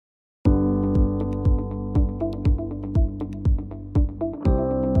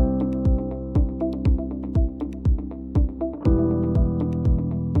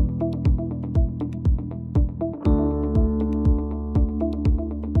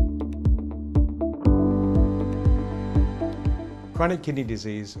Chronic kidney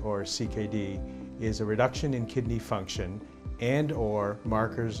disease, or CKD, is a reduction in kidney function and/or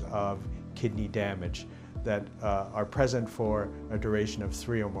markers of kidney damage that are present for a duration of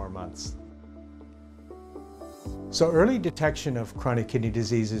 3 or more months. So early detection of chronic kidney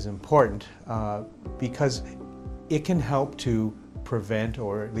disease is important because it can help to prevent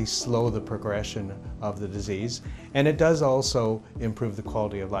or at least slow the progression of the disease, and it does also improve the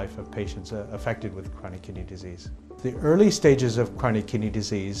quality of life of patients affected with chronic kidney disease. The early stages of chronic kidney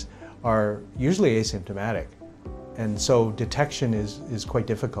disease are usually asymptomatic, and so detection is quite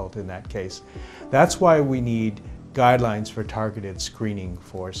difficult in that case. That's why we need guidelines for targeted screening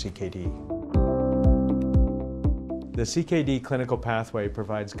for CKD. The CKD clinical pathway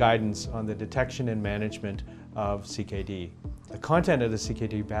provides guidance on the detection and management of CKD. The content of the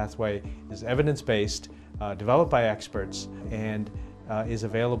CKD pathway is evidence-based, developed by experts, and is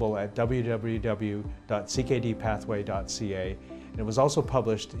available at www.ckdpathway.ca. And it was also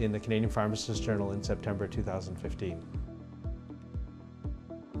published in the Canadian Pharmacists Journal in September 2015.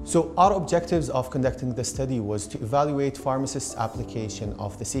 So our objectives of conducting the study was to evaluate pharmacists' application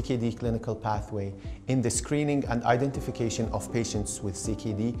of the CKD clinical pathway in the screening and identification of patients with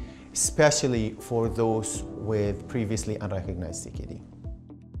CKD, especially for those with previously unrecognized CKD.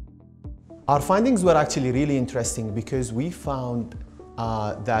 Our findings were actually really interesting because we found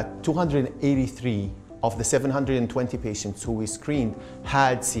that 283 of the 720 patients who we screened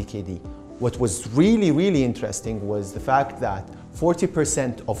had CKD. What was really interesting was the fact that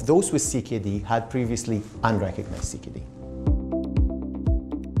 40% of those with CKD had previously unrecognized CKD.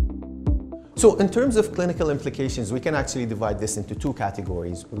 So in terms of clinical implications, we can actually divide this into 2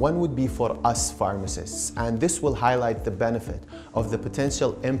 categories. One would be for us pharmacists, and this will highlight the benefit of the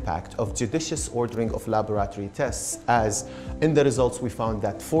potential impact of judicious ordering of laboratory tests, as in the results we found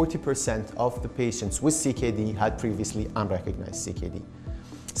that 40% of the patients with CKD had previously unrecognized CKD.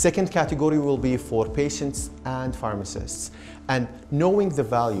 Second category will be for patients and pharmacists. And knowing the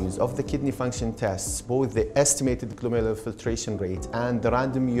values of the kidney function tests, both the estimated glomerular filtration rate and the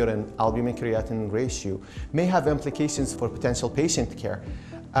random urine albumin-creatinine ratio, may have implications for potential patient care,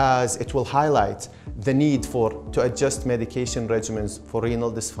 as it will highlight the need to adjust medication regimens for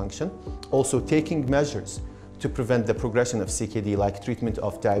renal dysfunction, also taking measures to prevent the progression of CKD, like treatment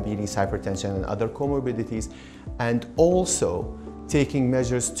of diabetes, hypertension, and other comorbidities, and also taking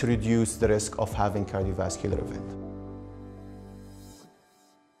measures to reduce the risk of having cardiovascular event.